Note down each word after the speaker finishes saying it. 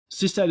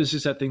SYSDATE is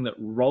just that thing that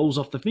rolls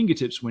off the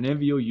fingertips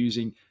whenever you're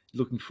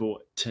looking for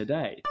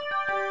today.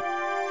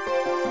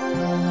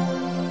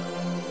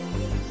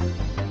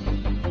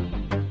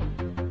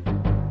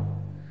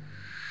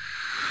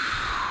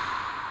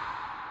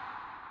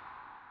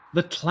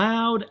 The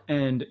cloud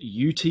and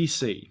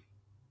UTC.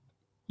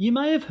 You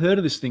may have heard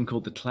of this thing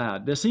called the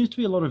cloud. There seems to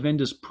be a lot of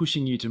vendors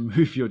pushing you to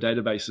move your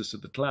databases to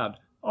the cloud,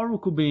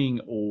 Oracle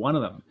being one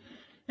of them.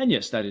 And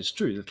yes, that is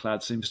true. The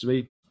cloud seems to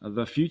be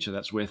the future.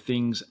 That's where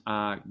things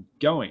are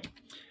going.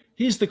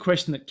 Here's the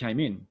question that came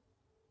in.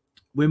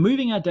 We're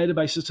moving our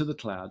databases to the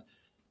cloud,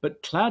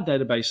 but cloud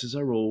databases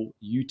are all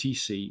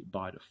UTC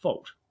by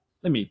default.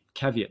 Let me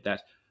caveat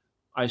that.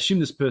 I assume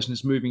this person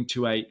is moving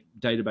to a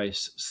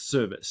database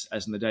service,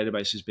 as in the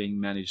database is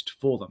being managed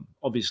for them.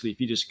 Obviously,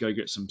 if you just go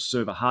get some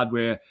server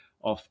hardware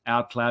off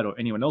our cloud or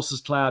anyone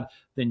else's cloud,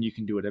 then you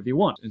can do whatever you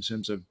want in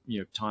terms of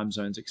time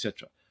zones,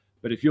 etc.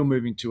 But if you're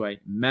moving to a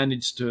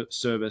managed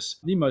service,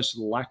 the most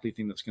likely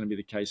thing that's going to be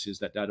the case is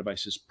that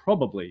database is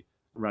probably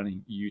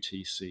running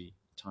UTC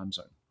time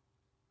zone.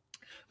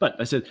 But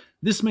I said,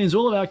 this means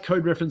all of our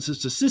code references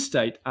to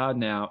SYSDATE are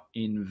now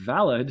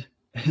invalid.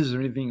 Is there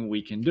anything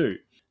we can do?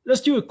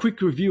 Let's do a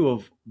quick review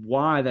of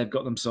why they've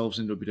got themselves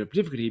into a bit of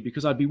difficulty,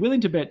 because I'd be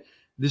willing to bet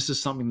this is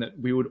something that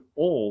we would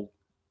all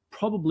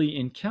probably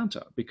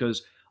encounter,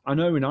 because I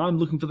know when I'm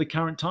looking for the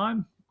current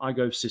time, I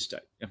go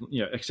SYSDATE,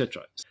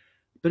 etc.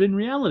 But in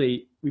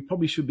reality, we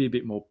probably should be a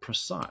bit more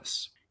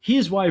precise.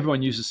 Here's why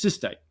everyone uses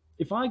SYSDATE.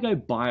 If I go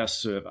buy a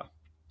server,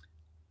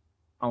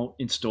 I'll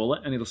install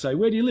it and it'll say,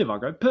 where do you live? I'll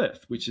go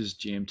Perth, which is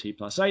GMT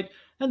plus 8,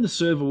 and the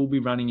server will be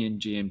running in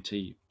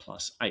GMT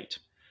plus 8.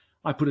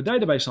 I put a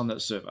database on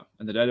that server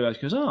and the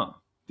database goes,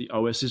 the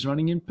OS is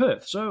running in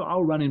Perth, so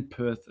I'll run in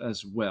Perth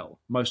as well.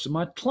 Most of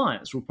my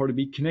clients will probably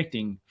be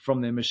connecting from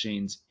their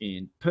machines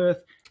in Perth.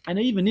 And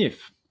even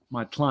if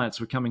my clients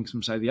were coming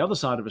from, say, the other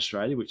side of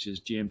Australia, which is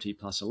GMT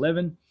plus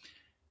 11,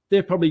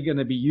 they're probably going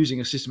to be using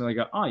a system where they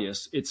go,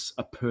 yes, it's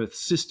a Perth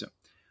system.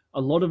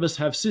 A lot of us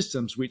have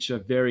systems which are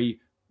very,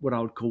 what I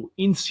would call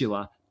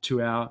insular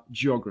to our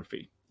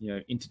geography,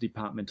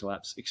 interdepartmental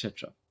apps,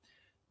 etc.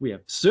 We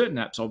have certain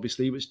apps,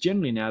 obviously, which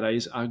generally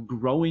nowadays are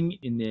growing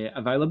in their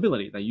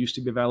availability. They used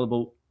to be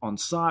available on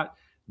site.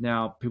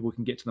 Now people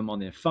can get to them on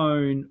their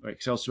phone or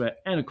Excel software.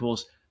 And of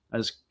course,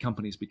 as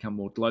companies become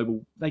more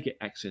global, they get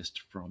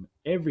accessed from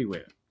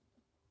everywhere.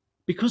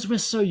 Because we're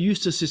so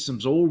used to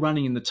systems all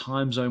running in the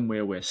time zone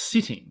where we're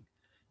sitting,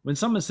 when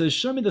someone says,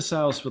 show me the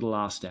sales for the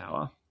last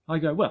hour, I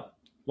go, well,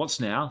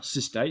 what's now?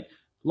 SYSDATE,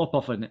 lop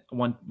off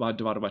 1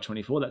 divided by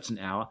 24, that's an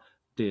hour.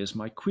 There's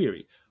my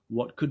query.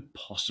 What could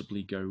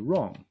possibly go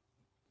wrong?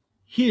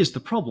 Here's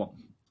the problem.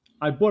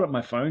 I brought up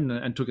my phone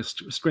and took a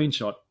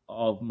screenshot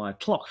of my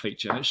clock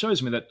feature. And it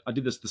shows me that I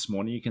did this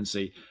morning. You can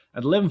see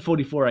at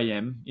 11:44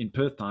 a.m. in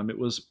Perth time, it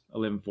was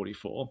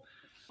 11:44.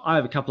 I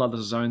have a couple other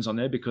zones on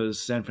there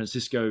because San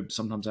Francisco,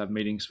 sometimes I have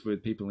meetings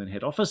with people in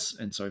head office.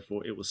 And so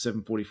forth. It was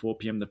 7:44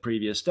 p.m. the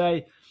previous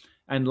day.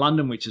 And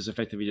London, which is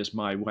effectively just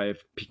my way of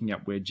picking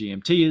up where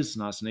GMT is,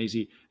 nice and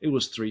easy, it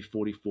was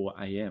 3:44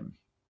 a.m.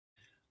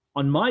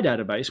 On my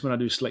database, when I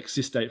do select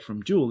SYSDATE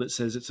from Joule, it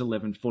says it's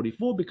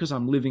 11:44 because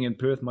I'm living in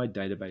Perth. My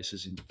database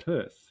is in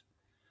Perth.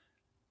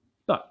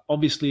 But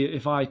obviously,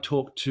 if I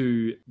talk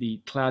to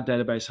the cloud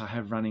database I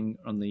have running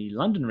on the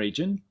London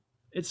region,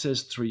 it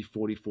says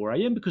 3:44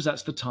 a.m. because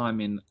that's the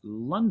time in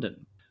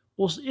London.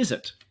 Or is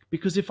it?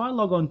 Because if I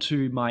log on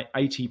to my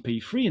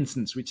ATP free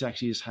instance, which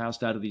actually is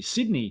housed out of the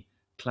Sydney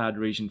cloud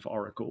region for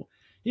Oracle,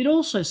 it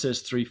also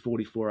says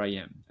 3:44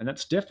 a.m. And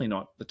that's definitely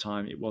not the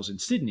time it was in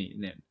Sydney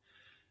then.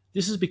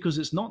 This is because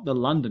it's not the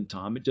London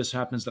time. It just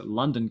happens that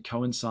London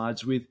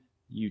coincides with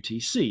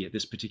UTC at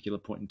this particular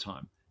point in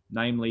time,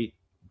 namely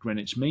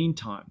Greenwich Mean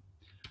Time.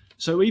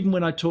 So even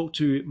when I talk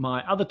to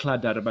my other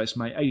cloud database,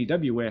 my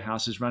ADW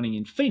warehouse is running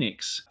in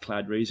Phoenix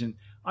cloud region,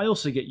 I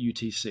also get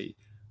UTC.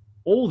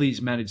 All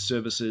these managed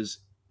services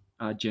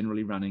are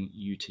generally running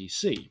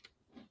UTC.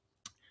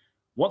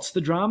 What's the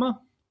drama?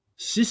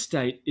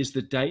 SYSDATE is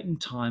the date and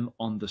time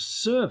on the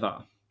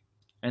server,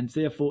 and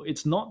therefore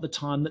it's not the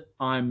time that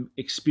I'm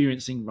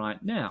experiencing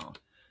right now.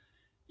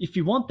 If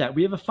you want that,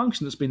 we have a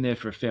function that's been there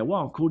for a fair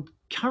while called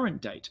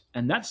current date,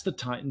 and that's the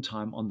date and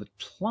time on the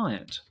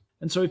client.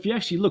 And so if you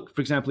actually look,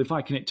 for example, if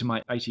I connect to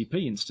my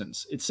ATP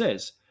instance, it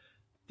says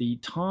the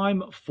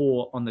time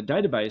on the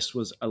database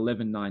was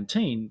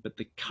 11:19, but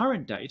the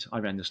current date, I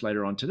ran this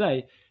later on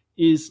today,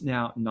 is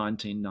now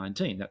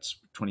 19:19. That's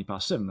 20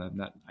 past 7,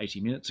 that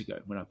 80 minutes ago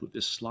when I put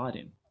this slide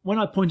in. When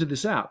I pointed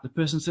this out, the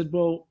person said,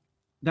 well,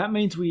 that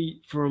means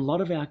for a lot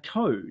of our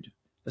code,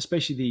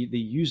 especially the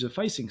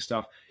user-facing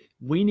stuff,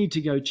 we need to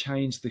go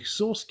change the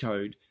source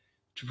code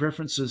to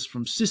references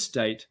from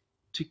SYSDATE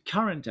to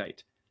current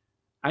date.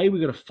 A,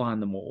 we've got to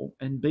find them all,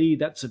 and B,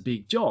 that's a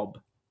big job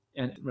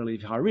and really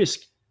high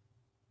risk.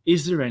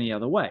 Is there any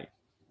other way?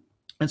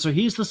 And so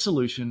here's the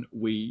solution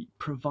we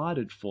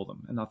provided for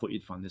them, and I thought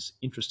you'd find this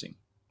interesting.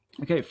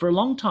 Okay, for a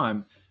long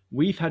time,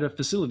 we've had a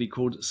facility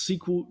called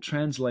SQL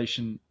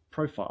Translation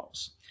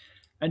Profiles.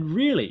 And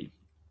really,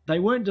 they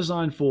weren't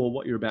designed for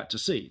what you're about to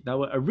see. They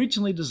were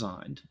originally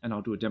designed, and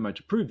I'll do a demo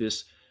to prove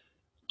this,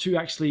 to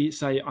actually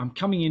say, I'm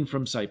coming in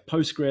from, say,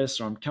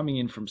 Postgres, or I'm coming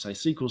in from, say,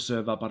 SQL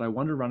Server, but I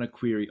want to run a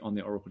query on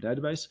the Oracle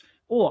database,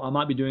 or I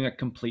might be doing a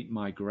complete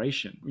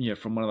migration,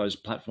 from one of those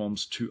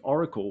platforms to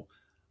Oracle.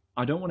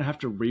 I don't want to have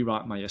to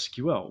rewrite my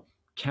SQL.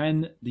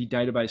 Can the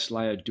database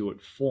layer do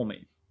it for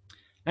me?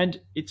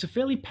 And it's a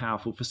fairly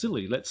powerful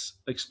facility. Let's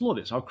explore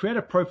this. I'll create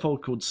a profile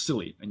called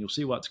Silly, and you'll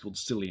see why it's called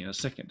Silly in a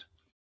second.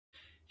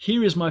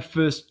 Here is my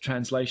first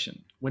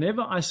translation.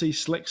 Whenever I see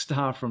select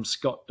star from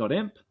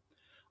scott.emp,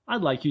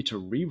 I'd like you to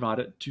rewrite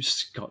it to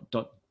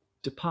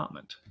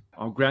scott.department.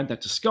 I'll grant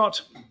that to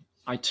Scott.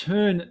 I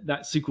turn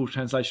that SQL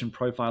translation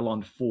profile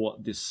on for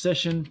this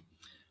session.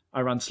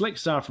 I run select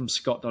star from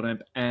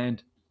scott.emp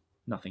and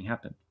nothing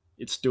happened.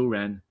 It still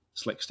ran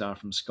select star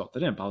from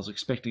scott.emp. I was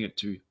expecting it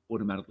to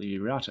automatically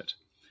reroute it.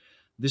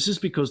 This is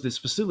because this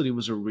facility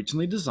was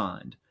originally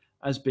designed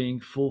as being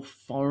for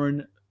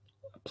foreign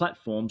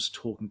platforms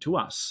talking to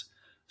us.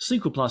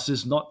 SQL Plus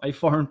is not a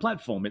foreign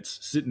platform. It's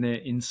sitting there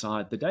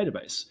inside the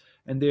database.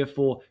 And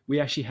therefore, we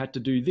actually had to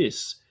do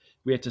this.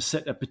 We had to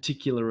set a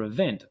particular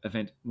event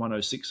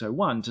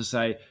 10601, to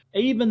say,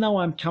 even though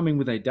I'm coming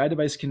with a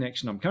database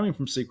connection, I'm coming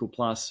from SQL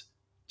Plus,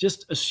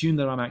 just assume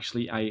that I'm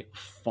actually a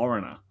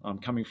foreigner. I'm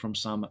coming from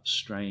some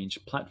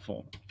strange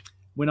platform.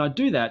 When I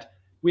do that,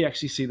 we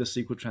actually see the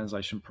SQL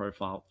translation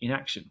profile in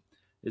action.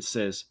 It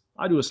says,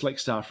 I do a select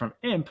star from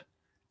emp,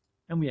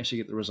 and we actually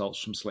get the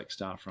results from select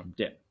star from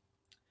dep.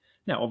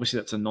 Now, obviously,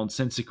 that's a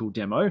nonsensical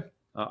demo.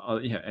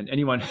 And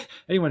anyone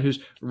who's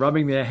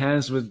rubbing their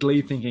hands with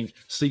glee thinking,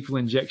 SQL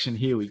injection,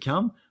 here we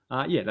come.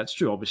 Yeah, that's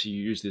true. Obviously,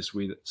 you use this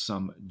with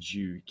some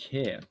due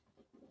care.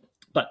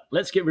 But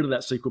let's get rid of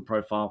that SQL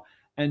profile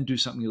and do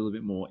something a little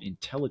bit more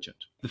intelligent.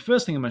 The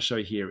first thing I'm going to show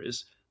you here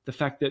is the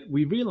fact that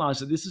we realize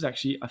that this is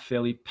actually a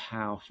fairly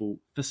powerful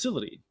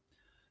facility.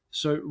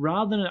 So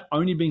rather than it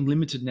only being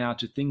limited now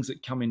to things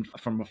that come in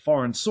from a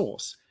foreign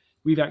source,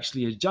 we've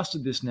actually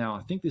adjusted this now.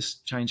 I think this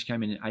change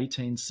came in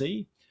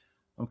 18C.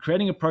 I'm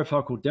creating a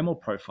profile called demo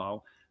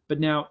profile, but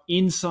now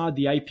inside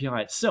the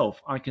API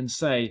itself, I can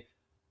say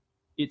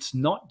it's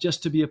not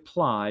just to be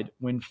applied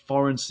when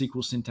foreign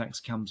SQL syntax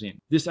comes in.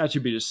 This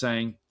attribute is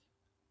saying,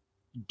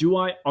 do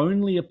I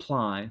only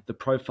apply the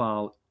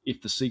profile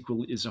if the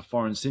SQL is a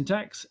foreign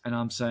syntax? And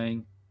I'm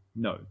saying,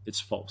 no,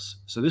 it's false.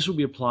 So this will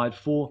be applied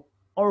for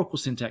Oracle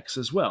syntax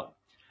as well.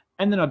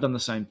 And then I've done the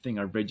same thing.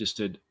 I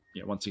registered,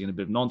 once again, a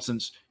bit of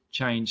nonsense,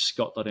 change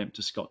scott.emp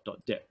to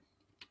scott.dep.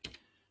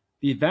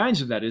 The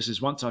advantage of that is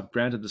once I've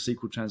granted the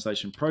SQL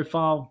translation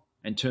profile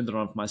and turned it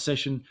on for my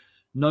session,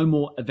 no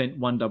more event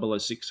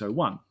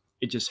 1000601.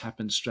 It just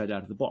happens straight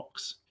out of the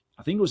box.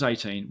 I think it was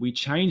 18. We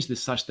changed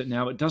this such that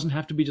now it doesn't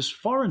have to be just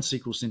foreign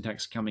SQL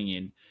syntax coming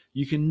in.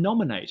 You can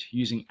nominate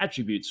using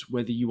attributes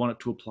whether you want it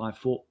to apply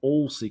for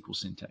all SQL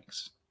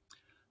syntax.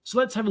 So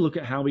let's have a look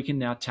at how we can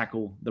now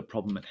tackle the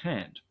problem at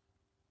hand.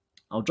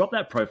 I'll drop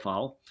that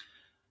profile.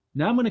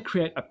 Now I'm going to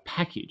create a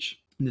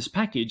package. And this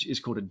package is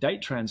called a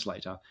date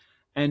translator.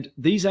 And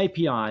these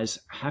APIs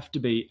have to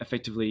be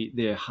effectively,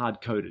 they're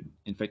hard-coded.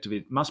 Effectively,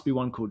 it must be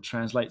one called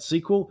translate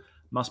SQL,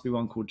 must be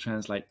one called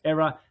translate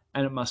error,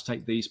 and it must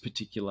take these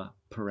particular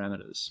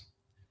parameters,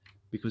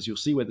 because you'll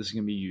see where this is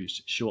going to be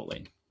used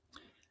shortly.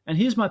 And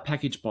here's my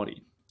package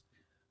body.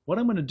 What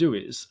I'm going to do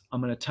is I'm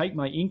going to take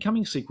my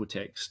incoming SQL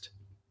text,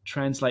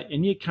 translate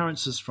any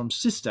occurrences from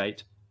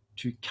SYSDATE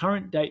to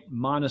current date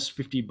minus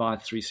 50 by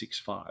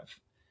 365.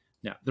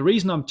 Now, the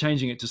reason I'm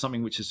changing it to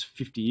something which is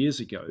 50 years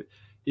ago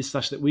is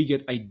such that we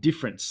get a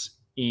difference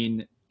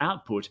in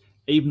output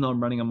even though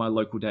I'm running on my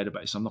local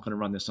database. I'm not going to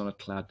run this on a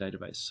cloud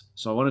database.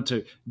 So I wanted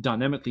to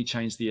dynamically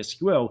change the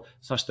SQL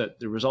such that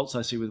the results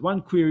I see with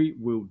one query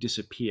will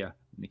disappear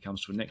when it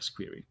comes to a next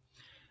query.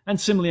 And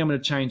similarly, I'm going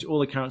to change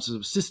all occurrences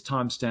of sys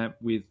timestamp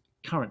with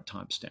current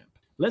timestamp.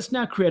 Let's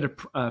now create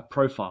a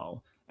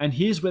profile, and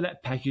here's where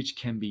that package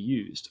can be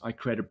used. I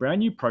create a brand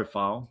new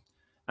profile.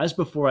 As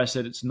before, I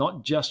said it's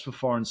not just for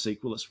foreign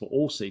SQL, it's for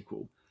all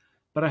SQL.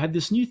 But I have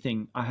this new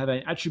thing. I have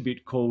an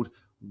attribute called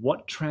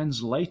what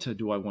translator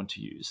do I want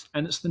to use?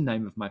 And it's the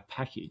name of my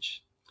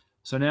package.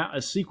 So now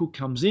as SQL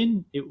comes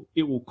in,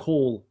 it will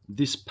call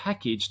this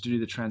package to do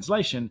the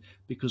translation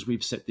because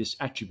we've set this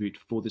attribute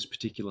for this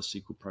particular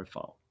SQL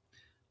profile.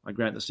 I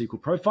grant the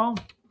SQL profile,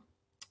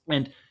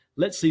 and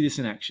let's see this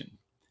in action.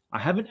 I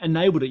haven't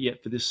enabled it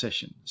yet for this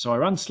session. So I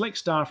run select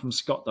star from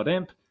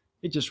scott.emp,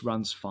 it just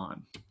runs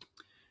fine.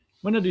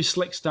 When I do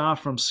select star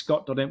from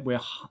scott.emp where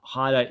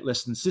high date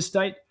less than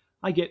SYSDATE,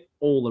 I get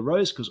all the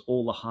rows because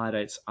all the high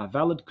dates are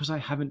valid because I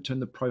haven't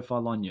turned the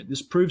profile on yet.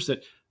 This proves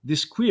that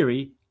this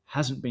query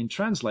hasn't been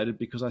translated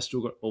because I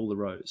still got all the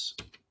rows.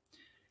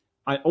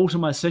 I alter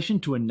my session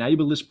to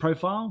enable this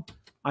profile.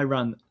 I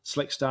run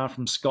select star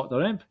from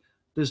scott.emp.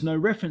 There's no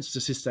reference to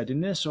SYSDATE in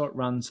there, so it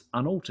runs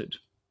unaltered.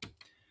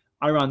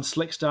 I run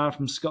select star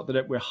from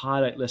scott.emp where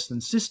high date less than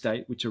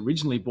SYSDATE, which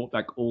originally brought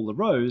back all the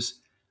rows.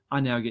 I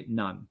now get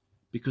none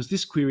because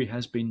this query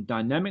has been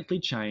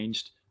dynamically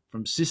changed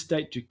from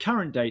SYSDATE to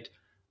current date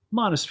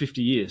minus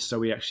 50 years, so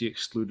we actually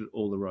excluded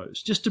all the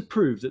rows, just to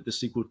prove that the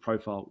SQL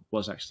profile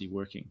was actually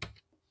working.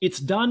 It's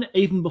done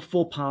even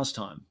before parse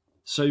time.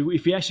 So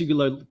if we actually go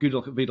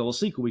look at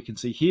VSQL, we can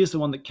see here's the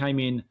one that came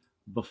in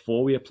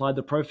before we applied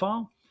the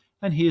profile,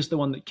 and here's the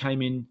one that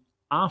came in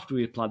after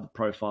we applied the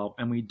profile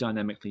and we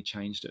dynamically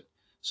changed it.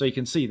 So you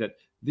can see that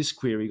this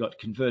query got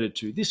converted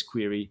to this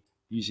query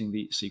using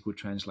the SQL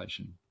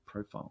translation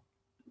profile.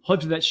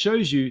 Hopefully that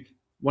shows you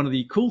one of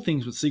the cool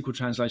things with SQL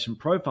translation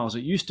profiles.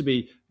 It used to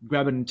be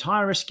grab an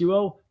entire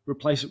SQL,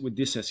 replace it with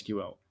this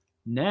SQL.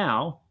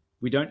 Now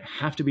we don't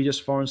have to be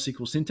just foreign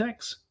SQL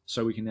syntax,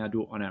 so we can now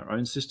do it on our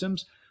own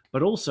systems.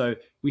 But also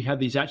we have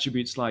these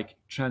attributes like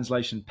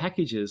translation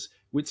packages,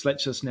 which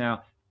lets us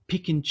now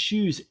pick and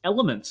choose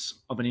elements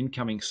of an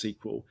incoming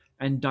SQL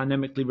and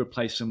dynamically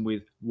replace them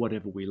with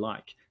whatever we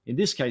like. In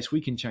this case,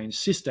 we can change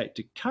SYSDATE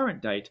to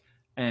current date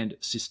and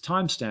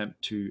SysTimestamp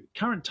to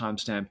current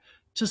timestamp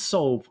to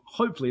solve,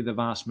 hopefully, the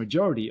vast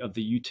majority of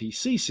the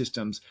UTC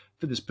systems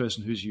for this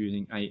person who's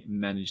using a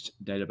managed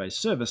database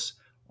service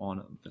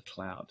on the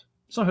cloud.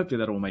 So hopefully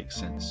that all makes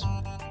sense.